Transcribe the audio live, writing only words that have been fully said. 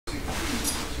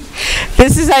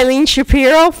This is Eileen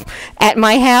Shapiro at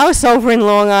my house over in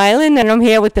Long Island, and I'm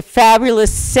here with the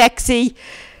fabulous, sexy,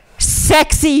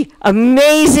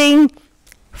 amazing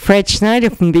Fred Schneider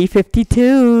from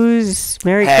B52s.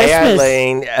 Merry Christmas.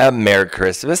 Hey, Eileen. Merry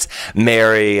Christmas.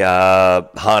 Merry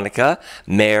Hanukkah.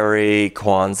 Merry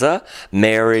Kwanzaa.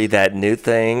 Merry that new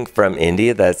thing from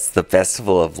India. That's the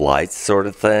Festival of Lights sort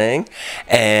of thing.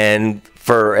 And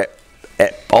for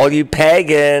all you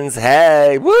pagans,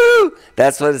 hey, woo!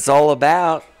 That's what it's all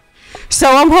about. So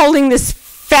I'm holding this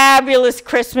fabulous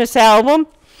Christmas album.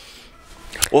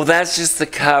 Well, that's just the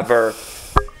cover.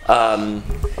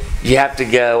 You have to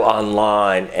go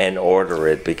online and order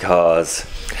it because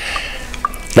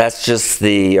that's just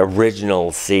the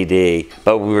original CD,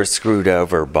 but we were screwed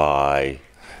over by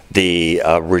the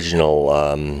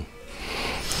original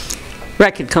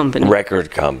Record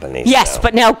company. Yes, so.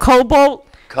 But now Cobalt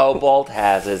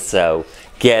has it, so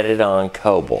get it on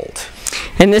Cobalt.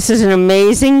 And this is an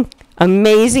amazing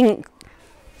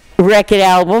record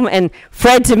album, and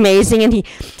Fred's amazing,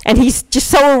 and he's just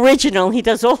so original. He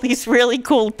does all these really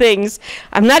cool things.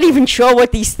 I'm not even sure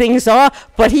what these things are,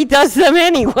 but he does them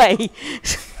anyway.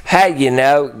 Hey,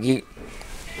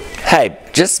 hey,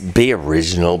 just be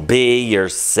original, be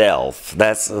yourself.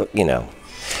 That's,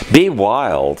 be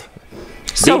wild.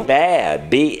 Be bad.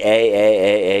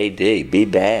 B-A-A-A-A-D. Be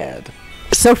bad.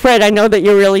 So, Fred, I know that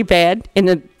you're really bad in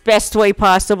the best way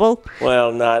possible.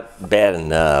 Well, not bad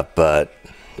enough, but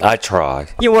I try.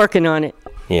 You're working on it.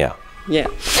 Yeah. Yeah.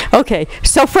 Okay.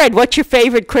 So, Fred, what's your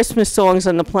favorite Christmas songs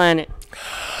on the planet?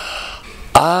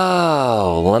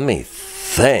 Oh, let me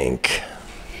think.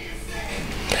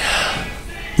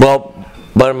 Well,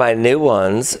 one of my new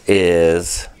ones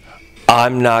is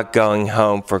I'm Not Going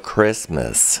Home for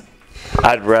Christmas.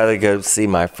 I'd rather go see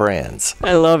my friends.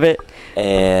 I love it.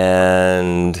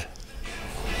 And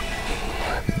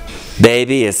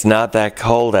baby, it's not that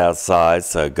cold outside,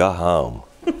 so go home.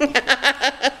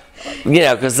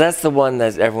 Because that's the one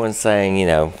that everyone's saying,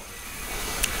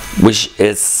 which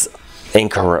is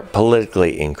incorrect,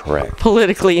 politically incorrect.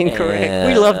 Politically incorrect.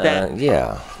 And, we love that.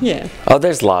 Yeah. Yeah. Oh,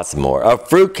 there's lots more. Oh,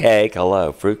 fruitcake.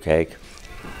 Hello, fruitcake.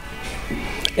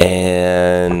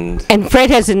 And Fred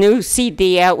has a new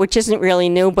CD out, which isn't really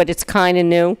new, but it's kind of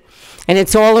new. And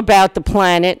it's all about the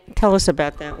planet. Tell us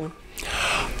about that one.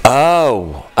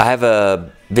 Oh, I have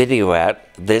a video out,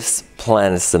 This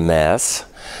Planet's a Mess.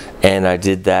 And I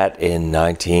did that in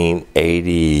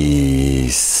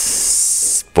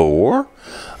 1984.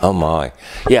 Oh my.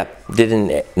 Yeah, did it in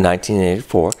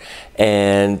 1984.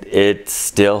 And it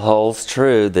still holds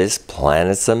true. This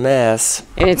planet's a mess.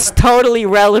 And it's totally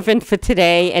relevant for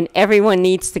today. And everyone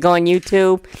needs to go on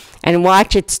YouTube and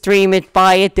watch it, stream it,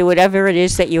 buy it, do whatever it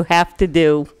is that you have to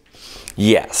do.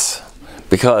 Yes,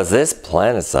 because this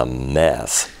planet's a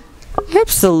mess.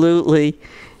 Absolutely.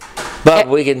 But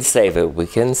we can save it. We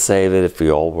can save it if we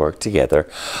all work together.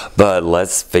 But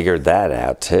let's figure that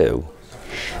out too.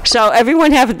 So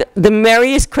everyone have the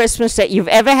merriest Christmas that you've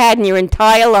ever had in your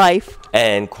entire life.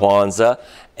 And Kwanzaa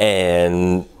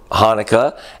and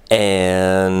Hanukkah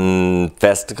and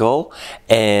Festival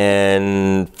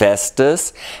and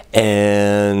Festus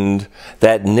and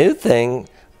that new thing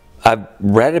I've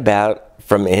read about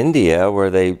from India where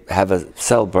they have a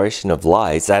celebration of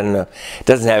lights. I don't know. It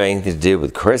doesn't have anything to do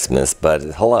with Christmas, but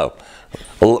hello.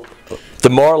 The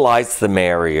more lights, the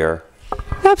merrier.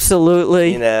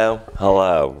 Absolutely.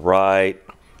 Hello, right?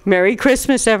 Merry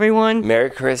Christmas, everyone. Merry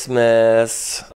Christmas.